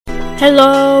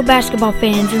Hello, basketball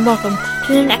fans, and welcome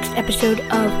to the next episode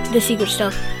of The Secret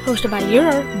Stuff, hosted by your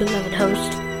beloved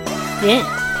host, Ben.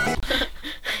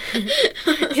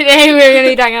 Today we're going to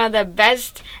be talking about the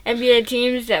best NBA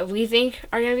teams that we think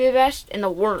are going to be the best, and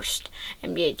the worst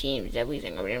NBA teams that we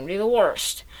think are going to be the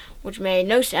worst, which made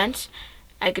no sense.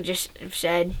 I could just have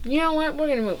said, you know what, we're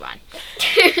going to move on.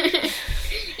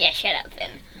 Yeah, shut up,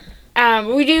 Ben.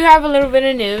 We do have a little bit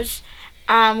of news.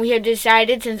 We have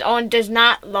decided, since Owen does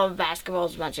not love basketball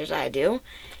as much as I do,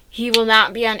 he will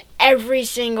not be on every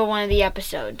single one of the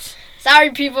episodes.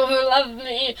 Sorry, people who love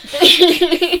me.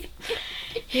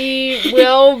 He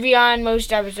will be on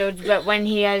most episodes, but when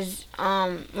he has,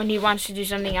 when he wants to do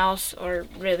something else, or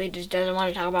really just doesn't want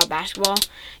to talk about basketball,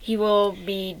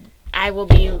 I will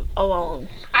be alone.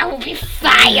 I will be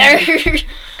fired.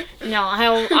 No,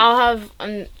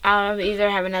 I'll either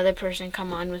have another person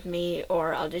come on with me,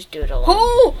 or I'll just do it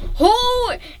alone.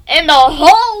 Who in the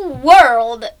whole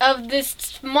world of this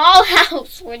small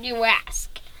house would you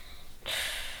ask?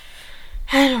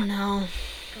 I don't know.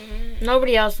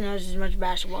 Nobody else knows as much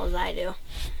basketball as I do.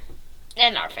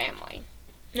 In our family.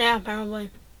 Yeah, probably.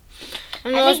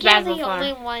 I think you're the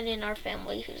only one in our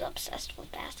family who's obsessed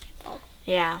with basketball.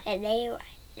 Yeah. And there are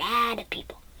a lot of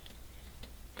people.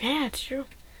 Yeah, it's true.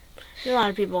 There's a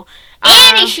lot of people.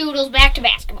 And he shootles back to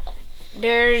basketball.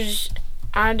 There's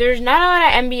not a lot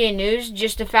of NBA news.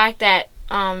 Just the fact that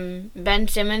Ben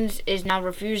Simmons is now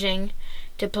refusing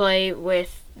to play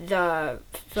with the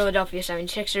Philadelphia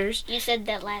 76ers. You said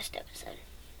that last episode.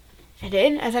 I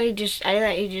did? I thought you just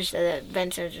said that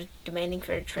Ben Simmons was demanding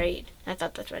for a trade. I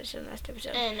thought that's what I said last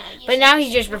episode. But now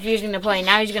he's just refusing to play.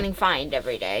 Now he's getting fined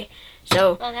every day.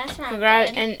 So, well, that's not good.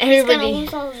 And everybody, he's going to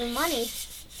lose all of his money.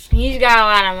 He's got a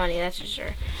lot of money, that's for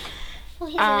sure. Well,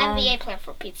 he's an NBA player,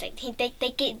 for Pete's sake.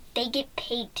 They get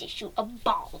paid to shoot a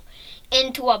ball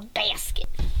into a basket.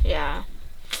 Yeah.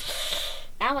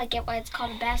 Now I get why it's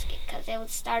called a basket, because it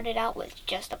started out with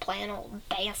just a plain old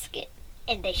basket,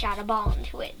 and they shot a ball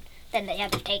into it. Then they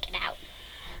had to take it out.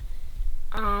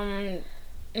 I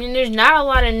mean, there's not a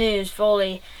lot of news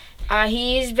fully.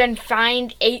 He's been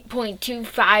fined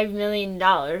 $8.25 million,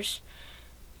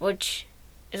 which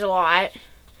is a lot.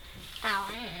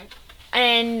 Oh,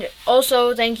 and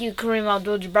also, thank you, Kareem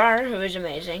Abdul-Jabbar, who is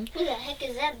amazing. Who the heck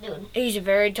is that dude? He's a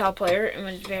very tall player and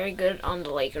was very good on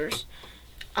the Lakers.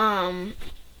 And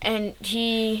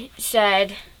he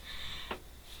said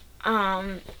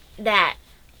that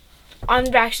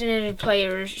unvaccinated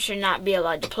players should not be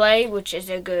allowed to play, which is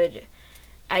a good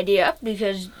idea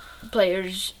because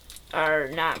players are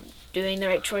not doing the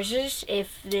right choices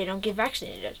if they don't get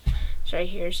vaccinated. It's right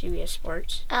here, CBS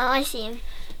Sports. Oh, I see him.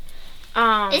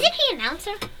 Isn't he an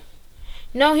announcer?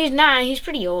 No, he's not. He's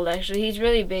pretty old, actually. He's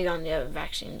really big on the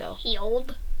vaccine, though. He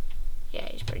old? Yeah,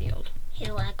 he's pretty old. He's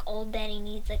like old that he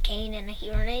needs a cane and a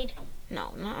hearing aid?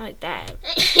 No, not like that.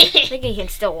 I think he can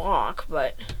still walk,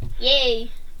 but...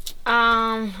 Yay.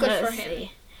 Good for him.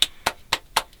 See.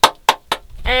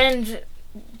 And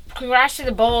congrats to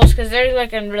the Bulls, because they're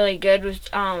looking really good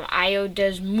with Ayo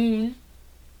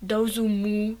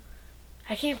Dosunmu.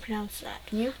 I can't pronounce that.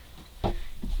 Can you?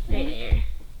 Right here.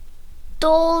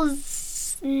 Doznuma.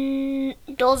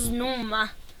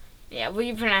 Yeah, well,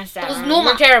 you pronounced that wrong. Doznuma.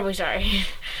 We're terribly sorry.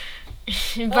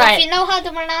 Well, if you know how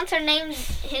to pronounce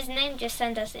his name, just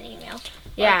send us an email.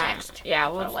 Yeah, or text. Yeah,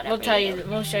 we'll tell you.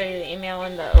 We'll show you the email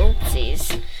and the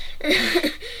oopsies.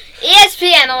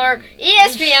 ESPN alert!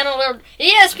 ESPN alert!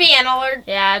 ESPN alert!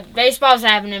 Yeah, baseball's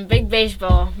happening. Big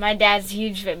baseball. My dad's a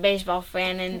huge baseball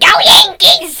fan, and go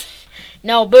Yankees!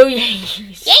 No, boo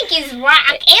Yankees. Yankees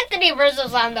rock. Anthony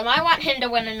Rizzo's on them. I want him to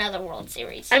win another World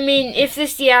Series. I mean, if the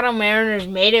Seattle Mariners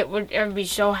made it, I'd be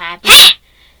so happy.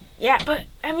 Yeah, but,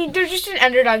 I mean, they're just an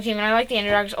underdog team, and I like the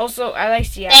underdogs. Also, I like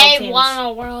Seattle teams. They won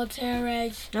a World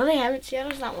Series. No, they haven't.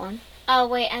 Seattle's not won. Oh,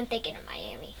 wait, I'm thinking of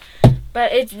Miami.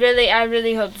 But I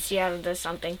really hope Seattle does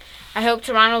something. I hope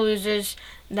Toronto loses,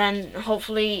 then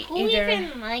hopefully Who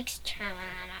even likes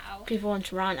Toronto? People in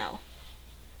Toronto.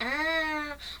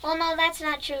 Well, no, that's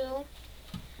not true.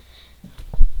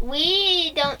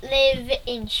 We don't live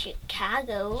in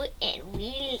Chicago,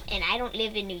 and I don't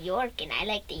live in New York, and I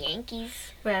like the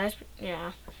Yankees.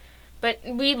 Yeah. But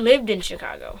we lived in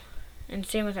Chicago, and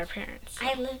same with our parents.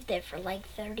 I lived there for like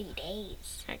 30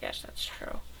 days. I guess that's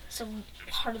true. So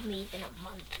hardly even a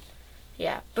month.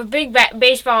 Yeah, but big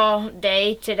baseball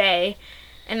day today,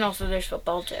 and also there's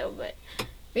football too, but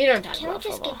we don't talk about football.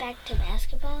 Can we just get back to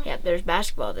basketball? Yeah, there's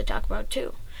basketball to talk about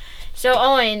too. So,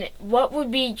 Owen, what would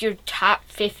be your top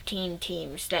 15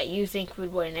 teams that you think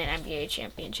would win an NBA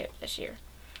championship this year?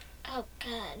 Oh,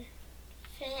 God.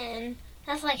 Finn,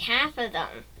 that's like half of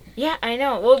them. Yeah, I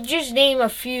know. Well, just name a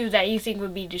few that you think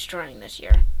would be destroying this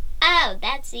year. Oh,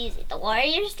 that's easy. The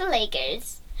Warriors, the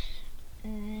Lakers.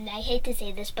 I hate to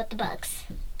say this, but the Bucks.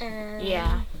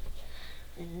 Yeah.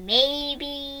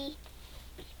 Maybe.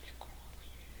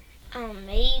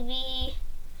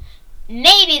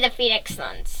 Maybe the Phoenix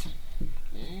Suns.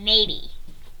 Maybe.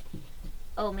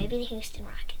 Oh, maybe the Houston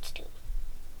Rockets too.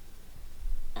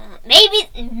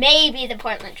 Maybe the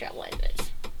Portland Trailblazers.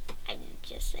 I'm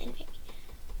just saying maybe.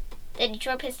 The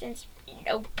Detroit Pistons.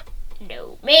 Nope.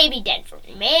 No. Maybe Denver.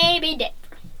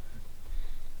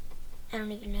 I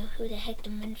don't even know who the heck the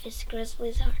Memphis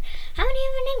Grizzlies are. How many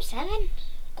have I named? 7?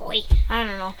 Boy. I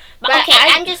don't know. But okay,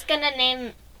 I'm just gonna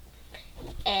name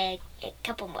a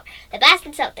couple more. The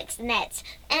Boston Celtics, the Nets,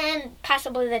 and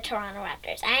possibly the Toronto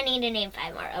Raptors. I need to name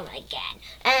 5 more. Oh my god.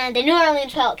 The New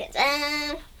Orleans Pelicans.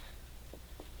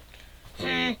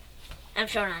 I'm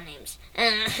short on names.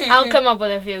 I'll come up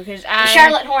with a few because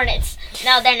Charlotte Hornets.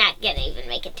 No, they're not gonna even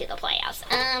make it to the playoffs.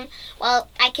 Well,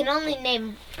 I can only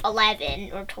name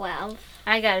 11 or 12.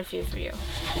 I got a few for you.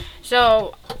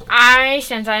 So,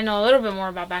 since I know a little bit more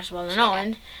about basketball than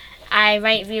Owen, I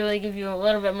might be able to give you a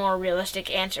little bit more realistic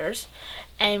answers.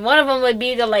 And one of them would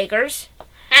be the Lakers.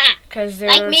 Because they're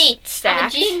like me.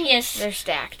 stacked. I'm a genius. They're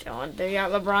stacked. They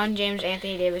got LeBron James,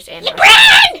 Anthony Davis, and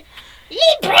LeBron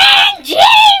James!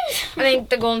 I think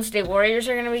the Golden State Warriors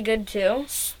are going to be good too.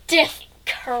 Steph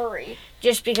Curry.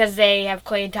 Just because they have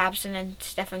Klay Thompson and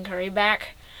Stephen Curry back.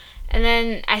 And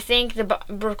then I think the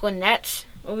Brooklyn Nets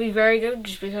will be very good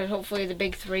just because hopefully the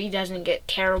big 3 doesn't get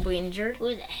terribly injured.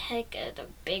 Who the heck are the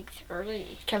big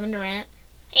 3? Kevin Durant,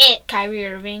 Kyrie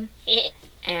Irving,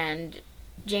 and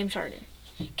James Harden.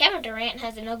 Kevin Durant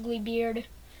has an ugly beard.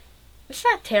 It's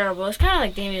not terrible. It's kind of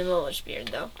like Damian Lillard's beard,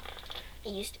 though.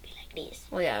 It used to be like this.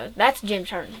 Well, yeah, that's James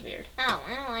Harden's beard. Oh,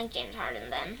 I don't like James Harden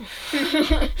then.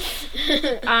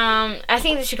 I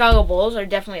think the Chicago Bulls are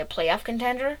definitely a playoff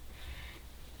contender.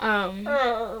 They got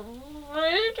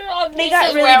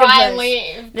really good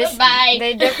players. Goodbye.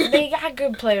 They got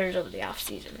good players over the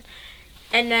offseason.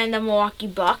 And then the Milwaukee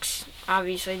Bucks,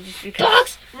 obviously, just because...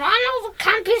 Bucks! Ronald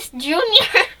Compass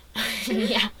Jr.!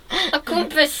 Yeah. A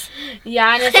compass.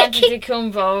 Giannis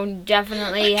Antetokounmpo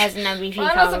definitely has an MVP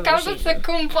Compass.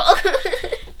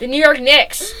 The New York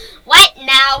Knicks. What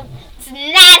now? It's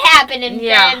not happening,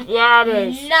 Ben. Yeah, it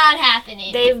is. Not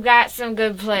happening. They've got some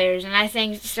good players, and I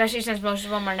think, especially since most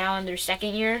of them are now in their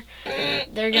second year,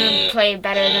 they're going to play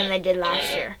better than they did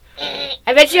last year.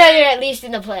 I bet you they're at least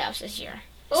in the playoffs this year.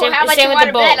 Ooh, how much you want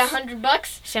to bet?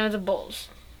 $100? Same with the Bulls.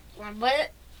 Want to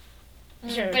bet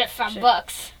it? Sure. Bet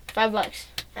 $5. $5.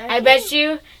 Okay. I bet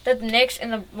you that the Knicks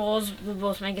and the Bulls will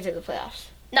both make it to the playoffs.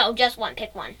 No, just one.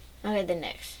 Pick one. Okay, the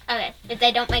Knicks. Okay, if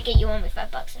they don't make it, you owe me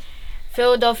 $5.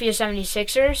 Philadelphia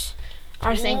 76ers,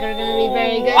 I think, are going to be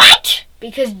very good. What?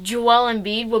 Because Joel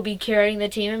Embiid will be carrying the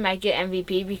team and might get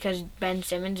MVP because Ben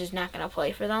Simmons is not going to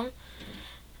play for them.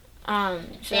 So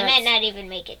they might not even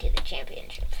make it to the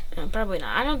championship. No, probably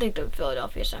not. I don't think the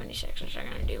Philadelphia 76ers are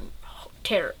going to do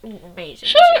amazing.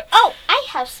 Oh, I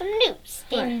have some news.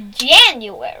 What? In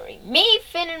January, me,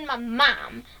 Finn, and my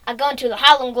mom are going to the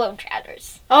Harlem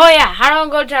Globetrotters. Oh, yeah.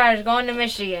 Harlem Globetrotters going to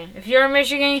Michigan. If you're in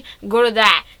Michigan, go to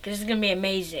that because it's going to be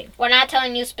amazing. We're not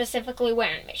telling you specifically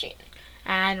where in Michigan.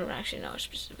 I don't actually know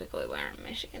specifically where in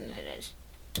Michigan it is.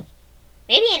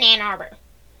 Maybe in Ann Arbor.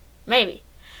 Maybe.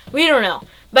 We don't know.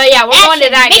 But yeah, we're going to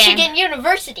that Michigan game.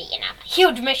 University, and I'm a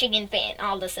huge Michigan fan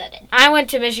all of a sudden. I went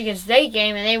to Michigan State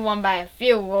game, and they won by a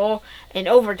field goal in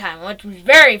overtime, which was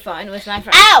very fun with my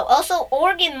friends. Oh, also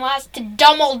Oregon lost to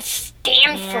dumb old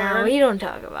Stanford. Yeah, we don't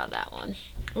talk about that one.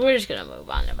 We're just going to move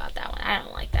on about that one. I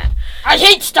don't like that. I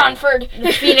hate Stanford.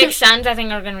 The Phoenix Suns, I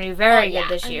think, are going to be very good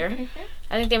this year. Mm-hmm.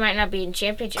 I think they might not be in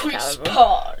championship Chris caliber.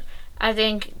 Paul. I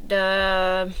think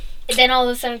the... And then all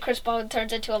of a sudden, Chris Paul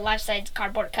turns into a life-size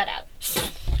cardboard cutout.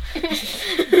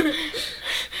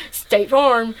 State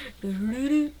Farm.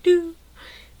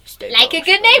 Like a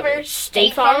good neighbor,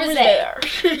 State Farm is there.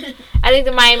 I think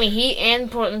the Miami Heat and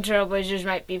Portland Trailblazers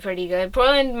might be pretty good.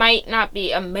 Portland might not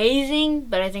be amazing,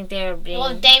 but I think they are being... Well,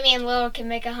 if Damian Lillard can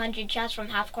make 100 shots from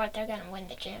half court, they're going to win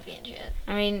the championship.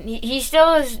 I mean, he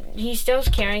still is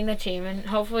carrying the team, and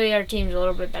hopefully our team's a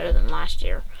little bit better than last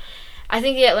year. I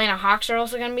think the Atlanta Hawks are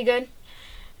also going to be good.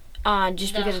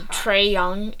 Just because of Trae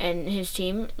Young and his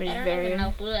team is very good. I don't even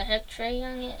know who the heck Trae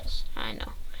Young is. I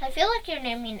know. I feel like you're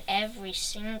naming every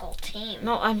single team.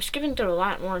 No, I'm skipping through a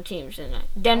lot more teams than that.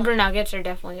 Denver Nuggets are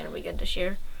definitely going to be good this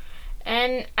year.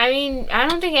 And, I mean, I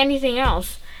don't think anything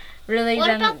else really...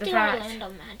 What about the Orlando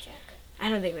Magic? I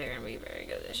don't think they're going to be very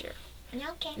good this year.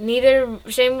 Okay. Neither,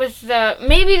 same with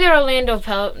maybe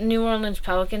the New Orleans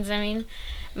Pelicans, I mean.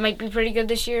 might be pretty good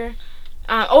this year.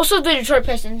 Also, the Detroit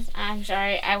Pistons. I'm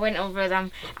sorry, I went over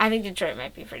them. I think Detroit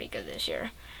might be pretty good this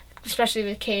year, especially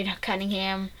with Cade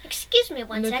Cunningham. Excuse me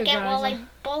one Luka second while I Garza.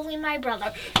 bully my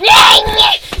brother.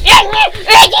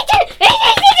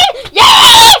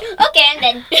 Okay, and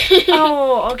then.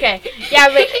 Oh, okay. Yeah,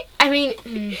 but I mean,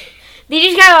 they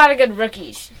just got a lot of good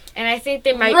rookies, and I think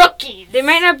they might. Rookies. They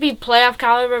might not be playoff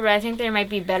caliber, but I think they might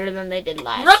be better than they did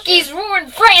last Rookies year. ruin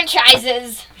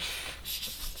franchises.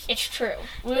 It's true.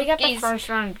 They got the Rookies, first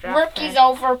round draft rookies pick.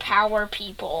 overpower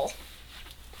people.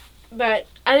 But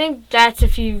I think that's a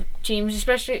few teams,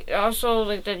 especially also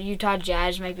like the Utah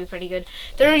Jazz might be pretty good.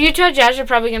 The Utah Jazz are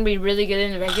probably going to be really good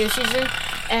in the regular season,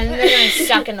 and they're going to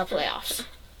suck in the playoffs.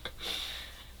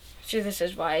 So this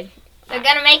is why. They're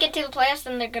gonna make it to the playoffs,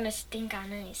 and they're gonna stink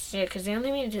on ice. Yeah, because they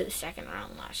only made it to the second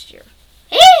round last year.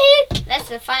 That's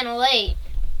the final 8,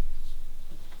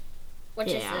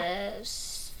 which Yeah.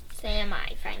 is the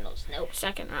semi-finals. Nope.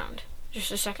 Second round. Just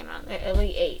the second round. The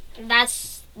Elite 8.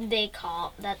 They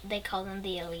call them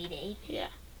the Elite 8. Yeah.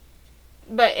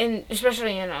 But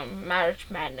especially in March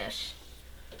Madness.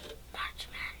 March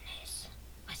Madness.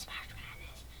 What's March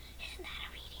Madness? Isn't that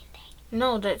a reading thing?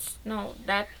 No, that's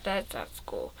at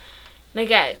school.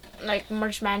 Like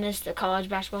March Madness, the college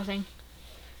basketball thing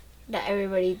that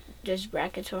everybody does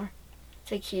brackets for.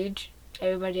 It's like huge.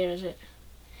 Everybody does it.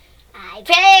 I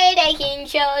pray that King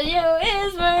show you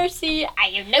his mercy. I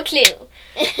have no clue.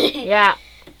 Yeah.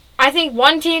 I think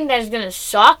one team that is gonna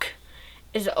suck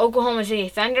is the Oklahoma City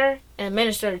Thunder and the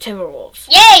Minnesota Timberwolves.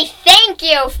 Yay! Thank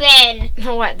you, Finn. You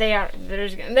know what?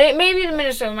 Maybe the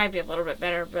Minnesota might be a little bit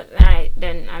better, but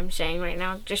than I'm saying right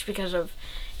now, just because of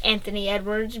Anthony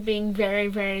Edwards being very,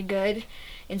 very good,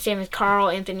 and same with Carl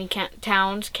Anthony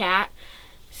Towns, Cat.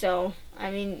 So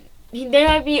I mean, they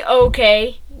might be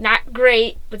okay, not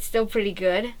great, but still pretty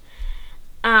good.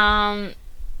 Cleveland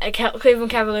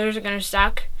Cavaliers are gonna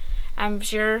suck. I'm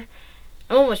sure.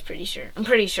 I'm almost pretty sure. I'm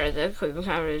pretty sure the Cleveland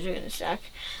Cavaliers are gonna suck.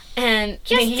 And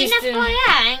Just the Houston, enough for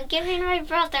that. I'm giving my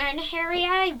brother a hairy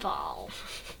eyeball.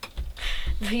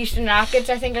 the Houston Rockets,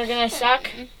 I think, are gonna suck.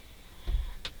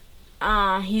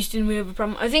 Houston, we have a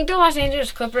problem. I think the Los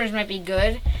Angeles Clippers might be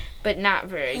good, but not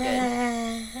very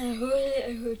good.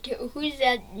 Who's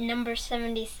that number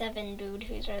 77 dude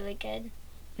who's really good?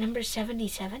 Number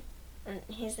 77?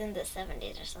 He's in the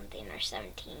 70s or something, or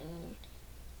 17.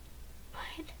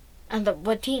 What? On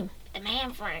what team? The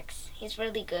Mavericks. He's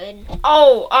really good.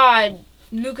 Oh,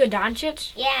 Luka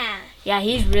Doncic? Yeah. Yeah,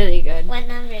 he's really good. What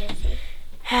number is he?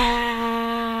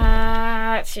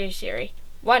 Let's see, Siri.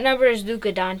 What number is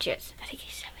Luka Doncic? I think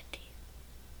he's 17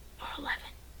 or 11.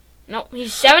 Nope,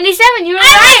 he's 77. You were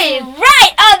right.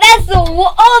 Right. Oh, that's the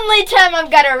only time I'm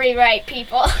gonna rewrite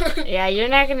people. Yeah, you're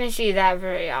not gonna see that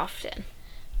very often.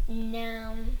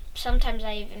 No. Sometimes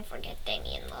I even forget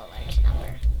Damian Lillard's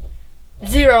number.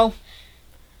 0.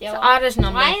 Yeah, It's the oddest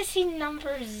number. Why is he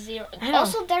number 0? I know.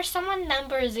 Also, there's someone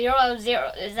number 0.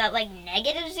 Is that like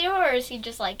 -0, or is he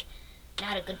just like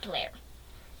not a good player?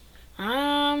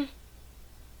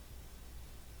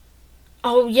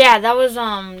 Oh yeah, that was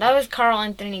Carl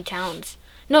Anthony Towns.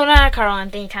 No, not Carl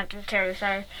Anthony Towns.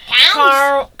 Sorry.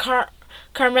 Towns?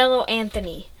 Carmelo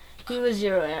Anthony. He was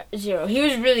 0. He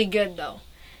was really good though.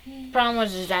 Problem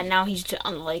was that now he's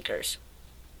on the Lakers.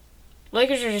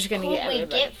 Lakers are just gonna Who get we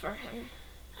everybody. get for him?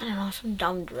 I don't know, some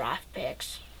dumb draft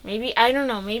picks. Maybe I don't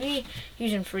know. Maybe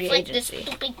he's in free It's like the agency.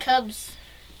 stupid Cubs.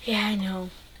 Yeah, I know.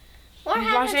 We're Los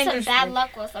having some Angeles bad Lakers.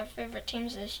 luck with our favorite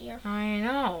teams this year. I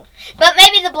know. But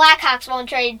maybe the Blackhawks won't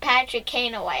trade Patrick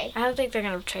Kane away. I don't think they're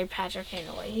gonna trade Patrick Kane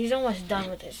away. He's almost done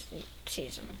with his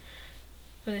season,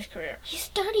 with his career. He's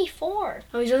 34.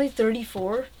 Oh, he's only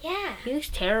 34. Yeah. He looks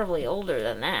terribly older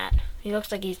than that. He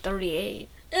looks like he's 38.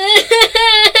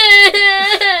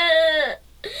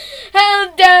 How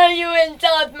dare you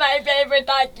insult my favorite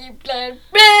hockey player?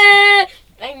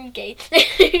 I'm gay.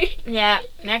 Yeah,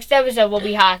 next episode will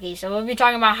be hockey, so we'll be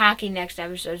talking about hockey next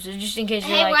episode. So just in case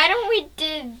you're Hey, like, why don't we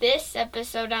do this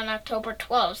episode on October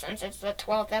 12th, since it's the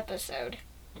 12th episode?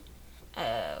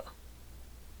 oh,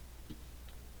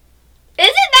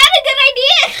 Isn't that a good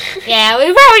idea? yeah,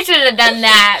 we probably should have done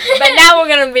that, but now we're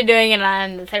gonna be doing it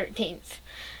on the 13th.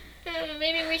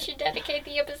 Maybe we should dedicate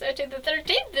the episode to the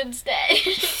 13th instead.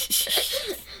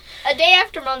 A day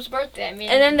after Mom's birthday, I mean.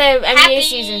 And then the NBA happy,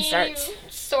 season starts.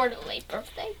 Sort of late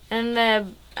birthday. And the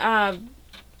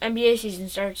NBA season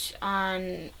starts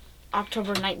on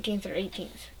October 19th or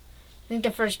 18th. I think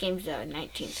the first game's the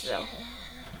 19th, though.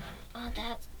 Oh,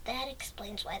 that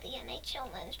explains why the NHL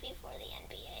ends before the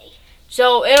NBA.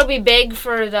 So it'll be big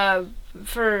for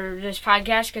this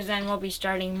podcast because then we'll be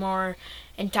starting more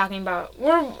and talking about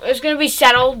it's going to be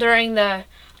settled during the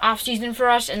off season for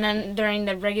us, and then during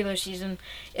the regular season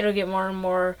it'll get more and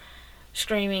more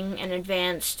screaming and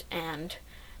advanced, and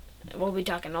we'll be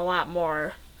talking a lot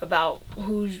more about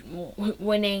who's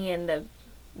winning in the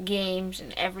games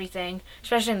and everything,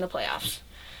 especially in the playoffs.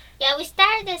 Yeah, we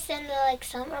started this in the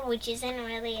summer, which isn't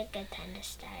really a good time to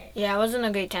start. Yeah, it wasn't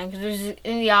a great time because it was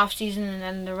in the off season, and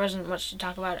then there wasn't much to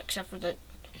talk about except for the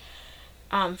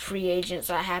free agents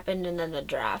that happened, and then the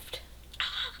draft.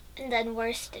 And then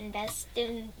worst and best.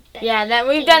 Yeah, that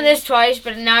we've done this twice,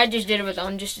 but now I just did it with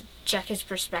Owen just to check his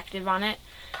perspective on it.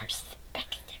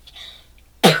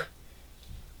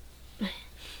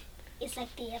 It's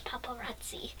like the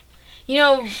paparazzi. You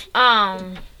know,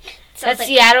 that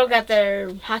Seattle got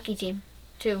their hockey team,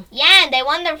 too. Yeah, and they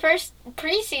won their first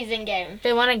preseason game.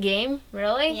 They won a game?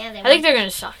 Really? Yeah, I think they're going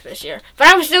to suck this year. But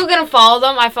I'm still going to follow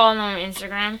them. I follow them on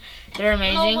Instagram. They're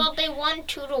amazing. Oh, well, they won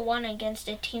 2-1 against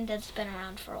a team that's been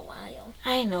around for a while.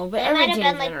 I know, but They might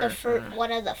have been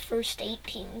one of the first 8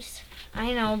 teams.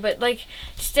 I know, but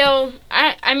still,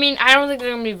 I mean, I don't think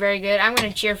they're gonna be very good. I'm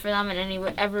gonna cheer for them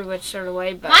in every which sort of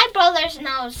way. But my brother's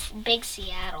now a big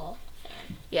Seattle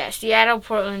fan. Yeah, Seattle,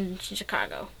 Portland,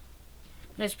 Chicago.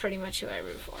 That's pretty much who I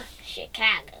root for.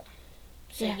 Chicago.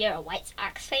 So you're a White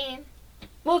Sox fan?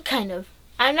 Well, kind of.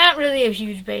 I'm not really a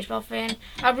huge baseball fan.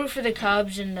 I root for the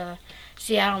Cubs and the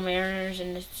Seattle Mariners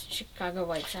and the Chicago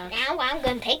White Sox. Now I'm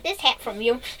gonna take this hat from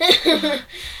you.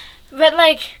 But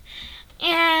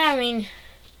yeah, I mean,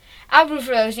 I'll root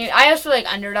for those teams. I also like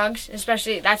underdogs,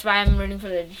 especially that's why I'm rooting for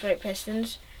the Detroit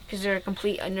Pistons because they're a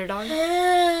complete underdog.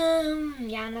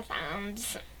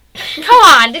 Jonathan's. Come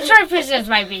on, Detroit Pistons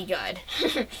might be good.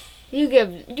 You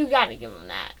gotta give them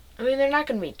that. I mean, they're not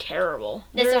gonna be terrible.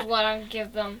 This is what I'll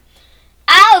give them.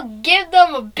 I'll give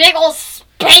them a big ol'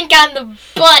 spank on the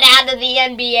butt out of the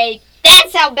NBA.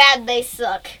 That's how bad they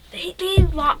suck. They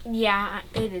did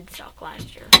suck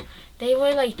last year. They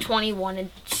were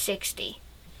 21-60.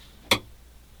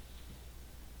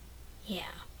 Yeah.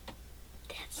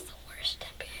 That's the worst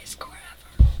NBA score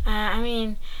ever. I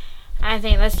mean, I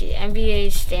think, let's see,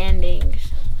 NBA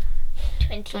standings.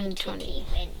 2020.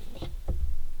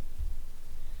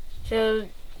 So,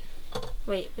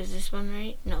 wait, was this one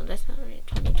right? No, that's not right.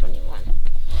 2021.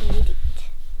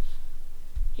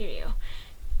 Here you go.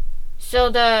 So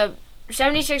the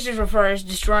 76ers were first,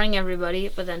 destroying everybody,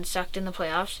 but then sucked in the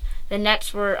playoffs. The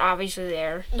Nets were obviously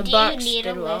there. The Bucks did well. Do you need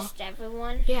to list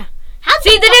everyone? Yeah.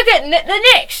 The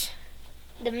Knicks.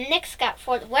 The Knicks got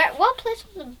 4th. What place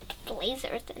was the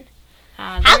Blazers in?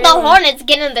 How'd the Hornets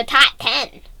get in the top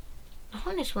 10? The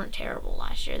Hornets weren't terrible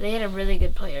last year. They had a really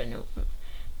good player.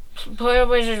 The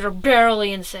Blazers were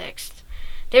barely in 6th.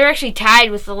 They were actually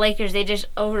tied with the Lakers. They just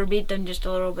overbeat them just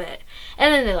a little bit.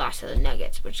 And then they lost to the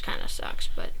Nuggets, which kind of sucks.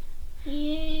 But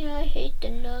yeah, I hate the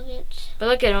Nuggets. But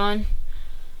look at on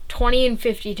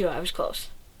 20-52. I was close.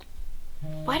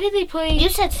 Why did they play? You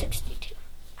said 62.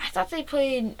 I thought they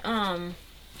played.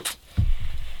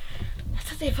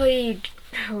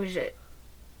 Who is it?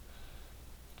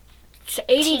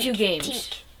 82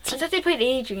 games. I thought they played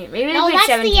 82 games. Maybe they played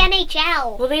 17. No, that's the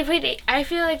NHL. Well, they played. I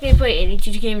feel like they played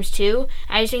 82 games too.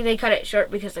 I just think they cut it short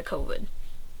because of COVID.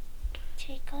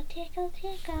 Tickle, tickle,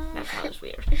 tickle. That sounds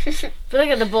weird. But look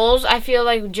at the Bulls. I feel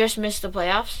like just missed the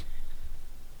playoffs.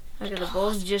 Look at the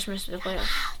Bulls just missed the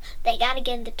playoffs. They gotta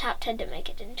get in the top 10 to make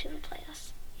it into the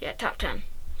playoffs. Yeah, top 10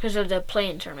 because of the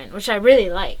play-in tournament, which I really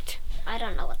liked. I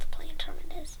don't know what the play-in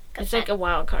tournament is. It's like a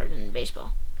wild card in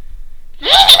baseball.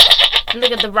 And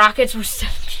look at the Rockets were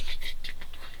 17.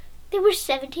 They were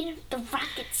 17. The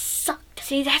Rockets sucked.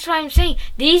 See, that's what I'm saying.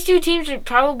 These two teams are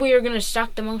going to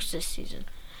suck the most this season.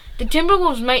 The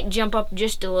Timberwolves might jump up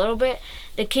just a little bit.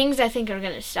 The Kings, I think, are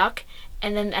going to suck.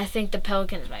 And then I think the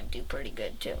Pelicans might do pretty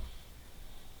good, too.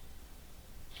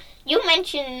 You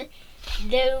mentioned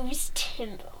those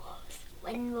Timberwolves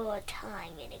one more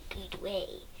time in a good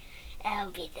way.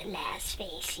 I'll be the last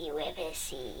face you ever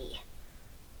see.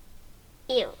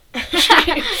 Ew. That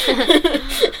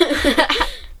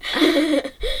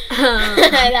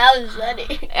was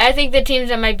funny. I think the teams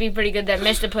that might be pretty good that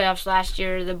missed the playoffs last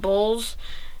year, the Bulls,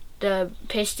 the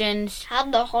Pistons.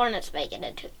 How'd the Hornets make it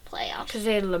into the playoffs? Because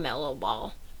they had LaMelo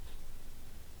Ball.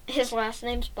 His last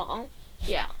name's Ball?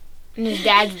 Yeah. And his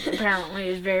dad apparently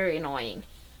is very annoying.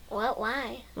 What?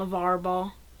 Why? LeVar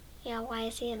Ball. Yeah, why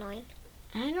is he annoying?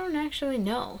 I don't actually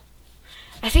know.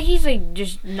 I think he's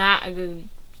just not a good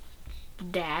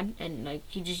dad, and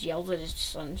he just yells at his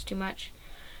sons too much.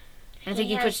 And I think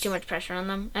he puts too much pressure on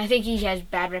them. I think he has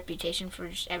bad reputation for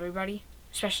just everybody.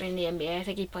 especially in the NBA. I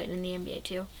think he played in the NBA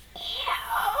too.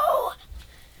 Ew.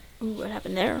 Ooh, what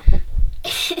happened there?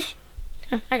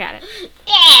 I got it.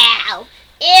 Ew.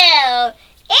 Ew.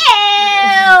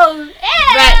 Ew. Ew.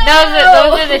 But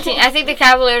those are the teams. I think the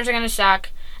Cavaliers are going to suck.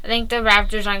 I think the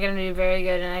Raptors aren't going to do very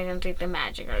good, and I don't think the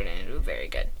Magic are going to do very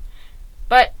good.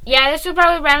 But yeah, this will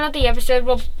probably round out the episode.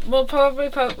 We'll probably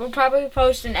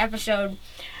post an episode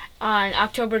on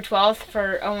October 12th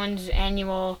for Owen's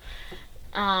annual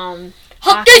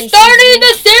Hockey starting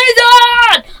the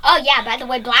season! Oh yeah, by the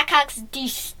way, Blackhawks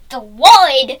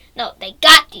destroyed. No, they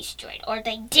got destroyed, or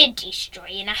they did destroy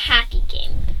in a hockey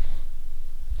game.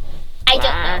 I don't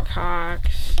know.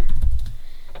 Blackhawks.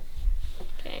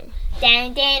 Okay.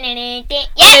 Dun, dun, dun, dun, dun.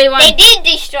 Yeah, they did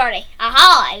destroy.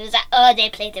 Aha! I was like, oh, they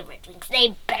played the Red Wings.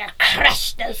 They better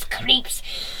crush those creeps.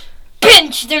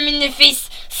 Punch them in the face.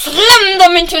 Slam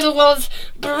them into the walls.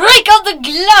 Break out the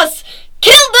glass.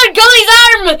 Kill their goalie's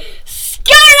arm.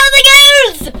 Score all the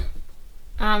goals.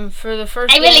 For the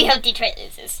first I game, really hope Detroit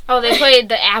loses. Oh, they played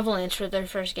the Avalanche for their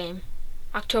first game.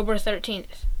 October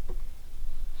 13th.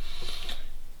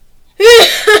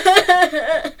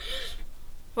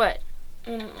 What? I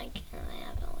don't like the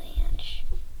Avalanche.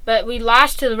 But we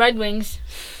lost to the Red Wings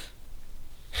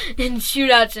in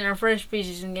shootouts in our first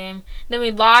preseason game. Then we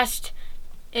lost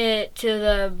it to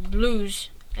the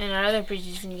Blues in our other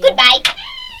preseason game. Goodbye.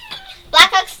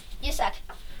 Blackhawks, you suck.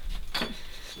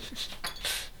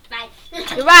 Bye.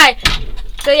 Goodbye.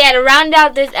 So yeah, to round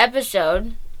out this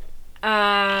episode,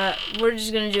 we're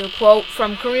just going to do a quote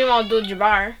from Kareem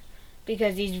Abdul-Jabbar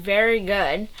because he's very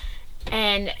good.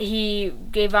 And he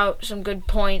gave out some good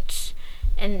points,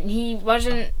 and he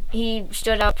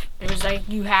stood up and was like,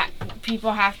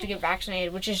 people have to get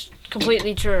vaccinated, which is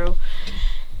completely true.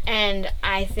 And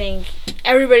I think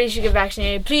everybody should get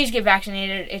vaccinated. Please get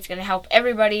vaccinated. It's going to help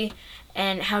everybody.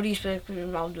 And how do you spell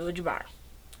Kareem Abdul-Jabbar?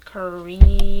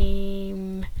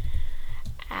 Kareem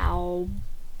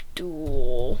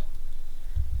Abdul-Jabbar.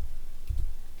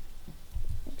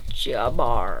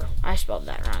 I spelled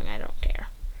that wrong. I don't care.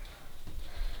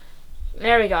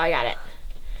 There we go, I got it.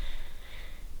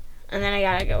 And then I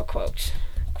gotta go quote.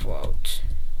 Quote.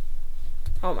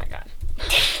 Oh my god.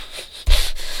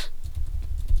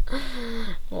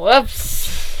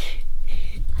 Whoops.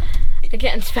 I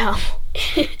can't spell.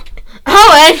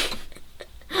 Owen!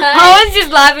 Owen's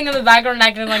just laughing in the background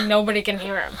acting like nobody can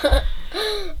hear him. Oh,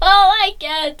 I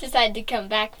decided to come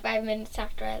back 5 minutes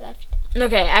after I left.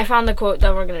 Okay, I found the quote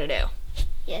that we're gonna do.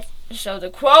 Yes. So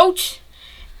the quote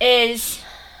is...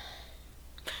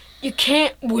 You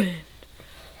can't win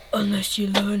unless you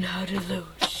learn how to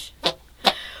lose. Bum,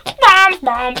 bum,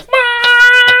 bum.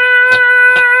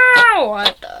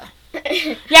 What the?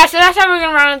 Yeah, so that's how we're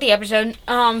gonna round out the episode.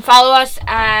 Follow us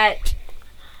on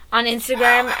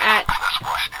Instagram at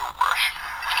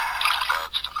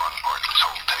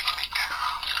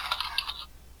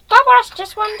Bob Ross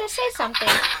just wanted to say something.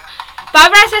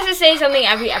 Bob Ross has to say something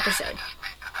every episode.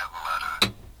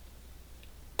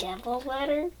 Devil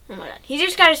letter? Oh my god. He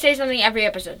just got to say something every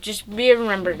episode. Just be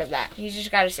remembered of that. He's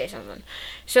just got to say something.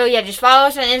 So yeah, just follow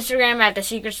us on Instagram at The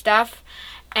Secret Stuff.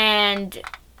 And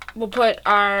we'll put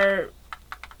our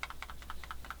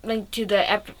link to the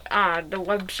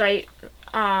website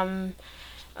of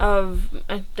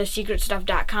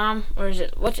thesecretstuff.com. Or is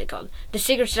it, what's it called?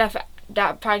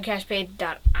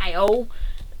 thesecretstuff.podcastpage.io.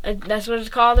 That's what it's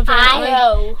called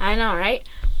apparently. I know, right?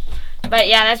 But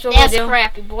yeah, that's what we'll do. That's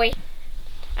crappy, boy.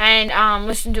 And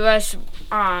listen to us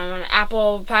on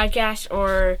Apple Podcasts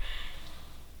or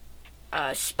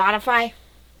Spotify.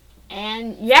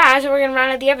 And yeah, so we're going to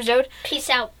round out the episode. Peace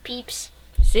out, peeps.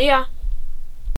 See ya.